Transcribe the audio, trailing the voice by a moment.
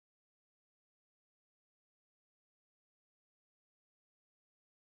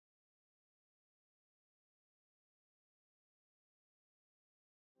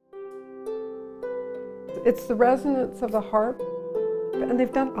It's the resonance of the harp, and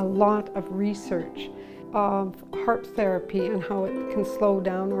they've done a lot of research of harp therapy and how it can slow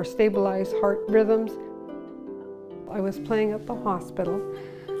down or stabilize heart rhythms. I was playing at the hospital,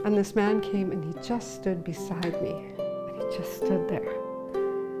 and this man came and he just stood beside me, and he just stood there.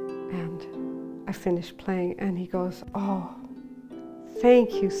 And I finished playing, and he goes, "Oh,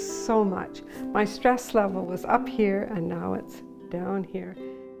 thank you so much. My stress level was up here, and now it's down here."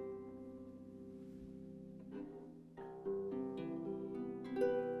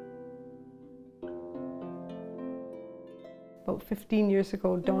 About 15 years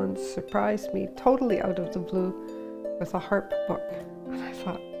ago, Don surprised me totally out of the blue with a harp book. And I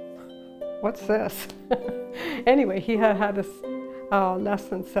thought, what's this? Anyway, he had a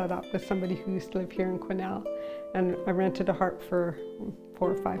lesson set up with somebody who used to live here in Quesnel. And I rented a harp for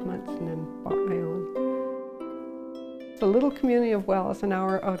 4 or 5 months and then bought my own. The little community of Wells, an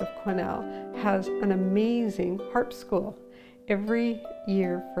hour out of Quesnel, has an amazing harp school. Every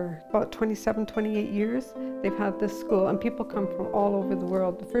year for about 27, 28 years, they've had this school, and people come from all over the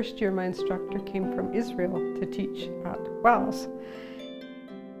world. The first year my instructor came from Israel to teach at Wells.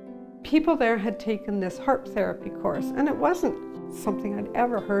 People there had taken this harp therapy course, and it wasn't something I'd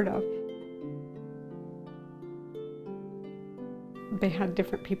ever heard of. They had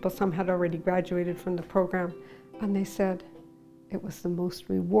different people, some had already graduated from the program, and they said it was the most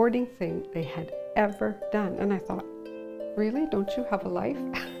rewarding thing they had ever done. And I thought, really? Don't you have a life?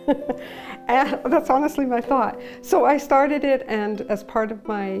 And that's honestly my thought. So I started it, and as part of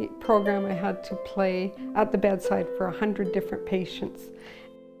my program, I had to play at the bedside for 100 different patients.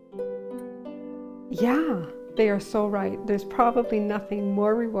 Yeah, they are so right. There's probably nothing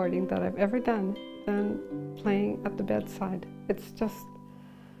more rewarding that I've ever done than playing at the bedside. It's just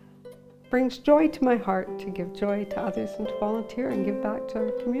brings joy to my heart to give joy to others and to volunteer and give back to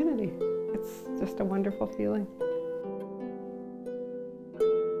our community. It's just a wonderful feeling.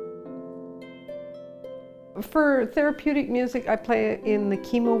 For therapeutic music, I play in the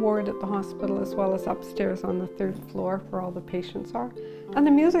chemo ward at the hospital as well as upstairs on the 3rd floor where all the patients are. And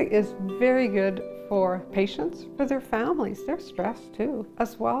the music is very good for patients, for their families. They're stressed too,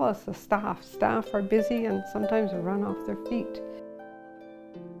 as well as the staff. Staff are busy and sometimes run off their feet.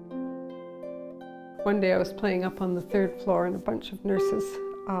 One day I was playing up on the 3rd floor, and a bunch of nurses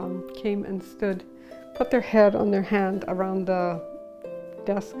came and stood, put their head on their hand around the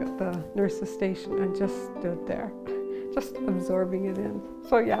desk at the nurses' station and just stood there, just absorbing it in.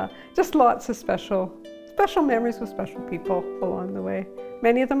 So yeah, just lots of special memories with special people along the way.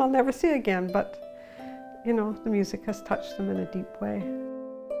 Many of them I'll never see again, but you know, the music has touched them in a deep way.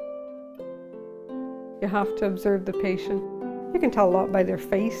 You have to observe the patient. You can tell a lot by their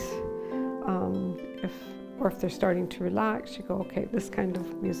face. If they're starting to relax, you go, okay, this kind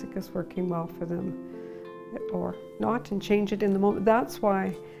of music is working well for them, or not, and change it in the moment. That's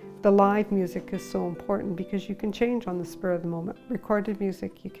why the live music is so important, because you can change on the spur of the moment. Recorded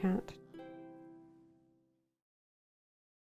music, you can't.